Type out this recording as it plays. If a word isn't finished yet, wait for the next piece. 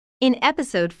In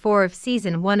episode 4 of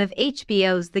season 1 of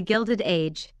HBO's The Gilded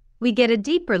Age, we get a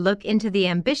deeper look into the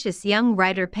ambitious young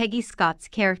writer Peggy Scott's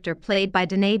character played by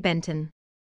Denée Benton.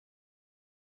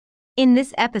 In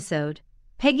this episode,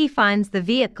 Peggy finds the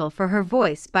vehicle for her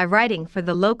voice by writing for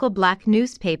the local black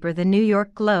newspaper The New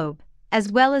York Globe,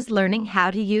 as well as learning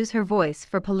how to use her voice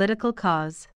for political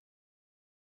cause.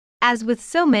 As with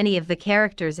so many of the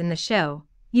characters in the show,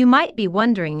 you might be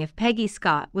wondering if Peggy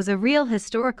Scott was a real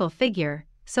historical figure,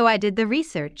 so I did the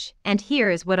research, and here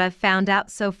is what I've found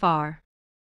out so far.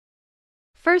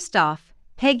 First off,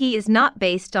 Peggy is not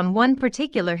based on one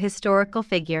particular historical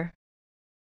figure.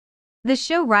 The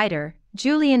show writer,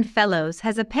 Julian Fellowes,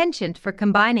 has a penchant for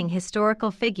combining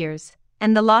historical figures,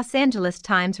 and the Los Angeles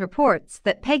Times reports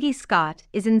that Peggy Scott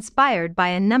is inspired by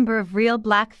a number of real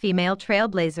black female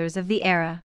trailblazers of the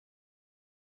era.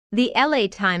 The LA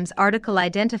Times article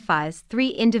identifies 3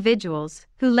 individuals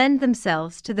who lend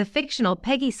themselves to the fictional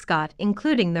Peggy Scott,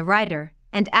 including the writer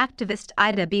and activist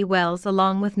Ida B. Wells,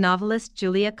 along with novelist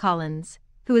Julia Collins,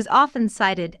 who is often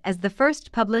cited as the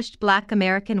first published black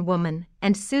American woman,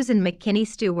 and Susan McKinney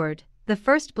Stewart, the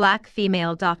first black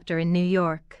female doctor in New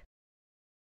York.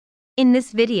 In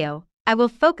this video, I will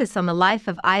focus on the life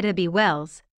of Ida B.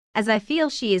 Wells, as I feel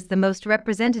she is the most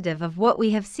representative of what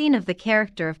we have seen of the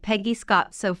character of Peggy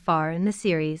Scott so far in the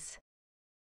series.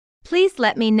 Please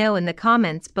let me know in the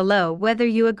comments below whether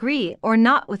you agree or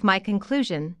not with my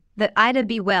conclusion that Ida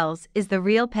B. Wells is the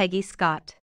real Peggy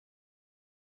Scott.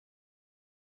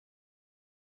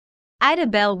 Ida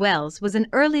Bell Wells was an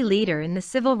early leader in the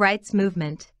civil rights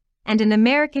movement and an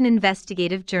American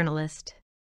investigative journalist.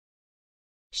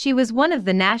 She was one of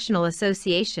the National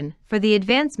Association for the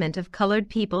Advancement of Colored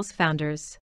People's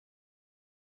founders.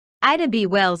 Ida B.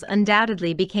 Wells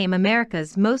undoubtedly became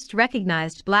America's most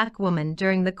recognized black woman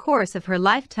during the course of her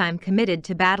lifetime, committed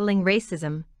to battling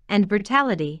racism and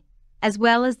brutality, as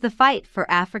well as the fight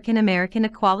for African American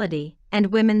equality and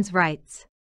women's rights.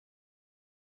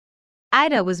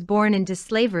 Ida was born into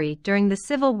slavery during the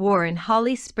Civil War in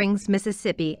Holly Springs,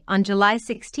 Mississippi on July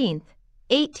 16,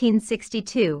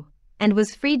 1862, and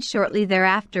was freed shortly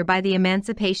thereafter by the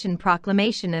Emancipation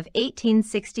Proclamation of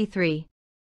 1863.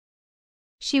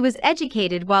 She was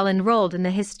educated while enrolled in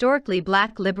the historically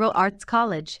black liberal arts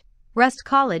college, Rust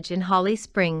College in Holly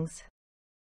Springs.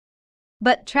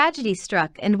 But tragedy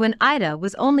struck, and when Ida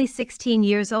was only 16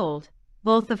 years old,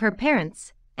 both of her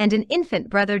parents and an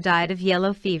infant brother died of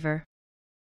yellow fever.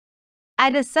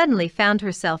 Ida suddenly found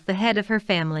herself the head of her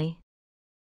family.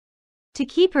 To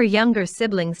keep her younger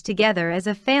siblings together as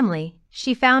a family,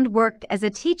 she found work as a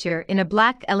teacher in a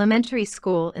black elementary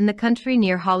school in the country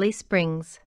near Holly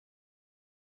Springs.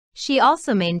 She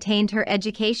also maintained her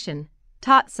education,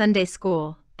 taught Sunday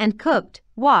school, and cooked,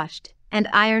 washed, and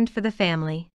ironed for the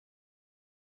family.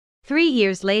 3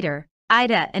 years later,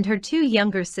 Ida and her 2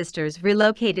 younger sisters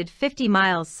relocated 50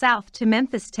 miles south to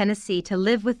Memphis, Tennessee to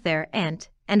live with their aunt,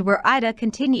 and where Ida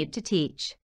continued to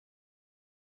teach.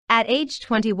 At age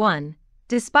 21,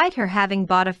 despite her having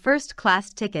bought a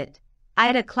first-class ticket,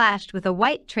 Ida clashed with a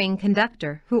white train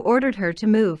conductor who ordered her to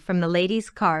move from the ladies'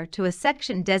 car to a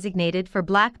section designated for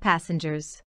black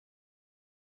passengers.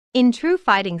 In true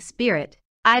fighting spirit,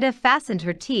 Ida fastened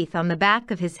her teeth on the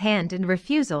back of his hand in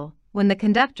refusal when the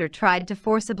conductor tried to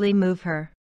forcibly move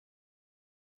her.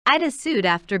 Ida sued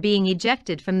after being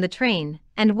ejected from the train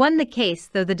and won the case,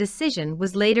 though the decision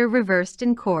was later reversed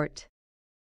in court.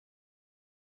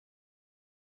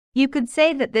 You could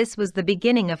say that this was the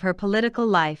beginning of her political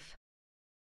life.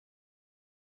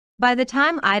 By the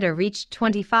time Ida reached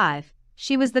 25,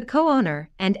 she was the co-owner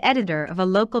and editor of a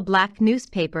local black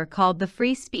newspaper called The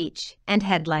Free Speech and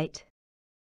Headlight.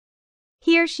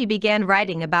 Here she began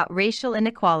writing about racial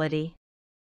inequality.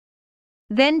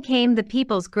 Then came the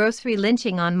People's Grocery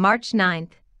lynching on March 9,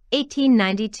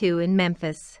 1892 in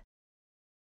Memphis.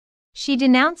 She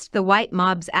denounced the white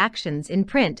mob's actions in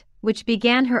print, which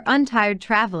began her untired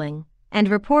traveling and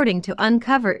reporting to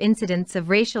uncover incidents of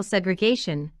racial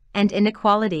segregation and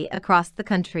inequality across the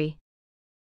country.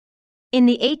 In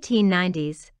the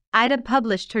 1890s, Ida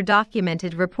published her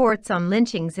documented reports on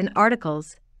lynchings in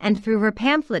articles, and through her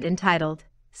pamphlet entitled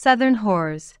Southern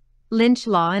Horrors, Lynch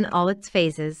Law in All Its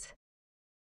Phases.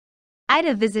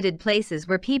 Ida visited places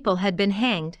where people had been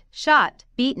hanged, shot,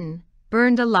 beaten,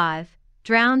 burned alive,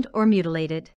 drowned, or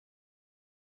mutilated.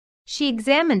 She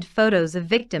examined photos of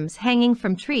victims hanging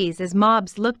from trees as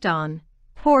mobs looked on,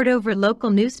 pored over local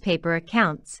newspaper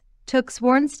accounts, took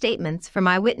sworn statements from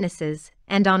eyewitnesses,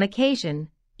 and on occasion,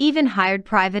 even hired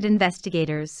private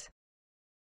investigators.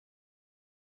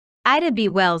 Ida B.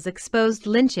 Wells exposed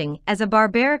lynching as a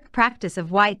barbaric practice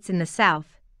of whites in the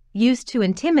South, used to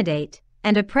intimidate,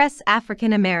 and oppress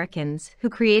African Americans who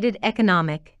created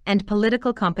economic and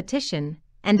political competition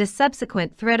and a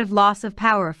subsequent threat of loss of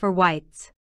power for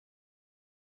whites.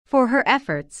 For her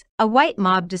efforts, a white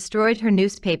mob destroyed her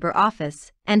newspaper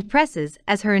office and presses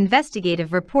as her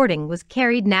investigative reporting was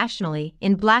carried nationally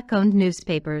in black-owned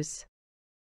newspapers.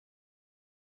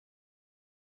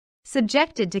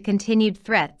 Subjected to continued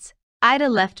threats, Ida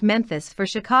left Memphis for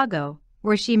Chicago,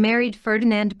 where she married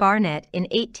Ferdinand Barnett in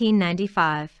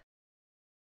 1895.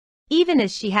 Even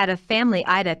as she had a family,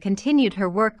 Ida continued her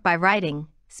work by writing,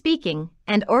 speaking,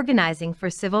 and organizing for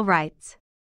civil rights.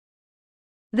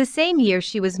 The same year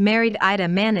she was married, Ida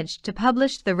managed to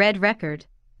publish The Red Record,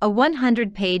 a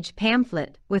 100-page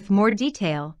pamphlet with more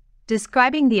detail,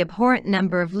 describing the abhorrent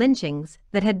number of lynchings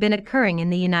that had been occurring in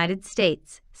the United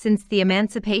States since the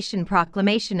Emancipation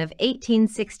Proclamation of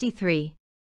 1863.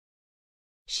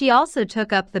 She also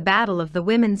took up the battle of the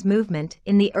women's movement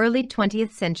in the early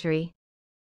 20th century.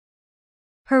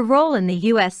 Her role in the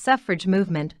U.S. suffrage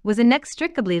movement was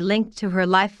inextricably linked to her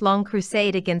lifelong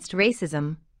crusade against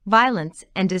racism, violence,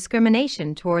 and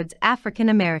discrimination towards African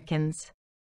Americans.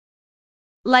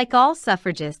 Like all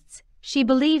suffragists, she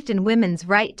believed in women's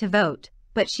right to vote,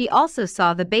 but she also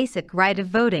saw the basic right of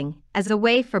voting as a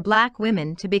way for Black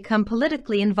women to become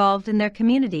politically involved in their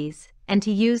communities and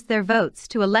to use their votes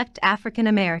to elect African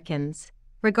Americans,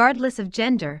 regardless of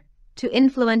gender, to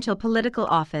influential political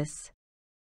office.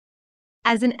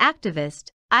 As an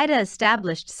activist, Ida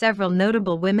established several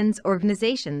notable women's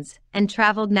organizations and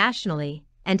traveled nationally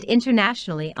and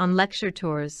internationally on lecture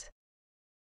tours.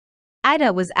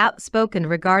 Ida was outspoken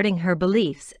regarding her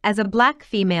beliefs as a Black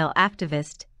female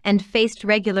activist and faced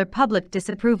regular public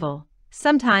disapproval,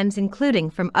 sometimes including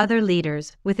from other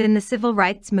leaders within the civil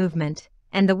rights movement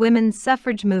and the women's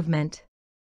suffrage movement.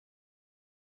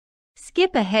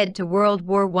 Skip ahead to World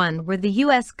War I, where the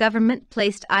U.S. government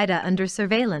placed Ida under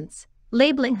surveillance,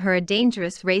 labeling her a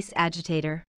dangerous race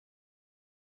agitator.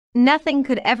 Nothing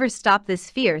could ever stop this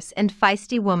fierce and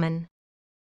feisty woman.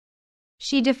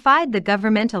 She defied the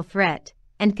governmental threat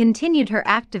and continued her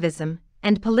activism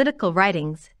and political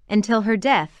writings until her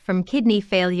death from kidney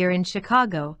failure in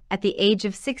Chicago at the age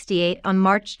of 68 on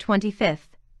March 25,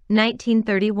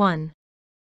 1931.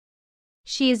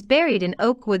 She is buried in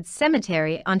Oakwood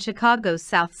Cemetery on Chicago's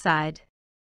South Side.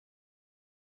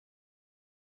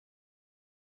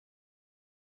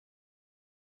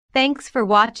 Thanks for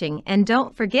watching, and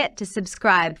don't forget to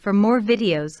subscribe for more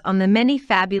videos on the many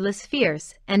fabulous,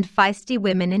 fierce, and feisty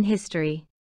women in history.